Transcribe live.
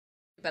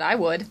But I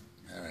would.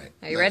 All right.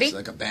 Are you ready? It's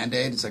like a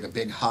Band-Aid. It's like a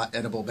big, hot,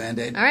 edible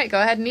Band-Aid. All right, go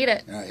ahead and eat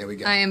it. All right, here we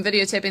go. I am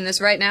videotaping this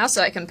right now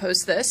so I can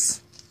post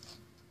this.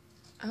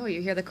 Oh,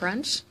 you hear the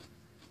crunch?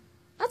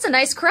 That's a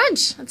nice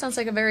crunch. That sounds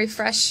like a very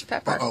fresh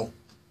pepper. Uh-oh.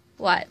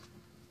 What?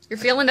 You're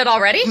feeling it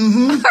already?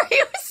 Mm-hmm. Are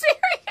you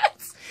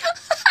serious?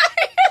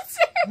 Are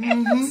you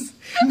serious?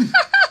 Mm-hmm.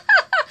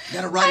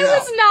 Gotta write it I out.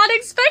 was not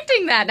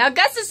expecting that. Now,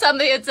 Gus is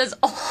somebody that says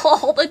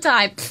all the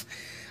time,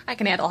 I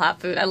can handle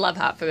hot food. I love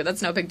hot food.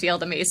 That's no big deal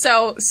to me.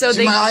 So Is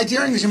it my eye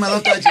tearing? Is it my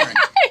left eye tearing?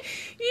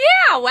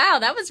 Yeah, wow,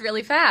 that was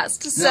really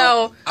fast.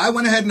 So I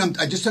went ahead and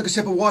I just took a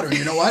sip of water, and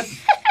you know what?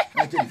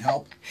 That didn't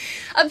help.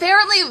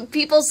 apparently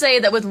people say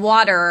that with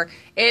water,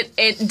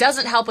 it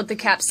doesn't help with the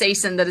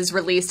capsaicin that is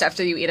released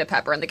after you eat a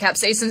pepper, and the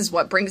capsaicin is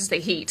what brings the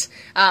heat.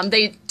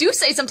 They do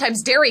say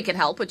sometimes dairy can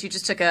help, but you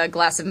just took a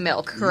glass of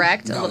milk,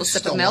 correct? No, a little it's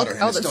sip still of milk? water,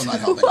 and it's still not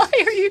helping. Why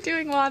are you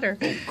doing water?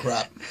 Oh,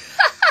 crap.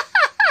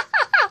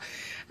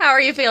 How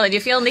are you feeling?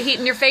 You feeling the heat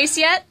in your face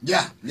yet?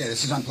 Yeah,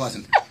 this is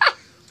unpleasant.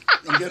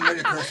 I'm getting ready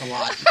to curse a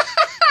lot.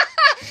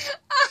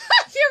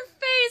 Your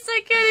face,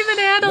 I can't even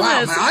handle Wow,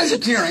 this. my eyes are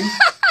tearing.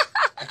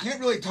 I can't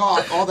really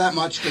talk all that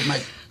much because my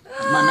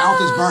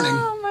mouth is burning.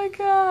 Oh my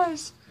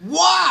gosh.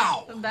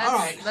 Wow! All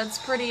right. That's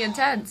pretty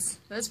intense.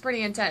 That's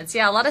pretty intense.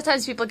 Yeah, a lot of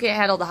times people can't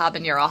handle the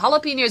habanero.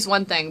 Jalapeno is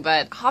one thing,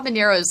 but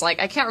habanero is like,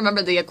 I can't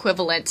remember the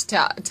equivalent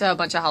to a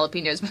bunch of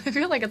jalapenos, but I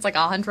feel like it's like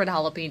 100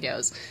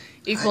 jalapenos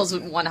equals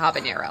one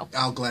habanero.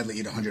 I'll gladly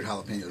eat 100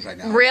 jalapenos right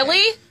now.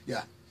 Really?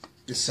 Yeah.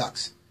 This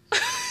sucks.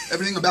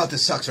 Everything about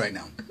this sucks right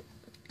now.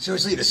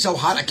 Seriously, it is so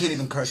hot I can't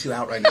even curse you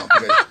out right now.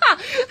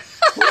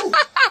 Because,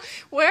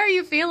 Where are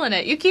you feeling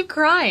it? You keep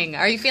crying.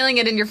 Are you feeling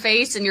it in your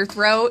face, in your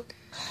throat,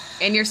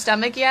 in your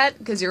stomach yet?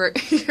 Because your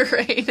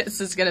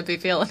anus is going to be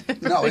feeling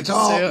it no, really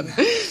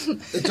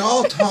it's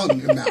all tongue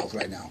and mouth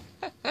right now.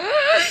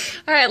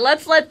 All right,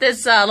 let's let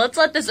this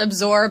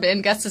absorb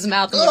in Gus's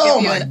mouth. And Oh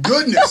my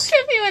goodness!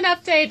 We'll give you an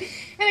update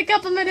in a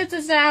couple minutes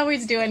as to how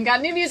he's doing.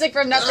 Got new music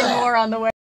from Nothing More on the way.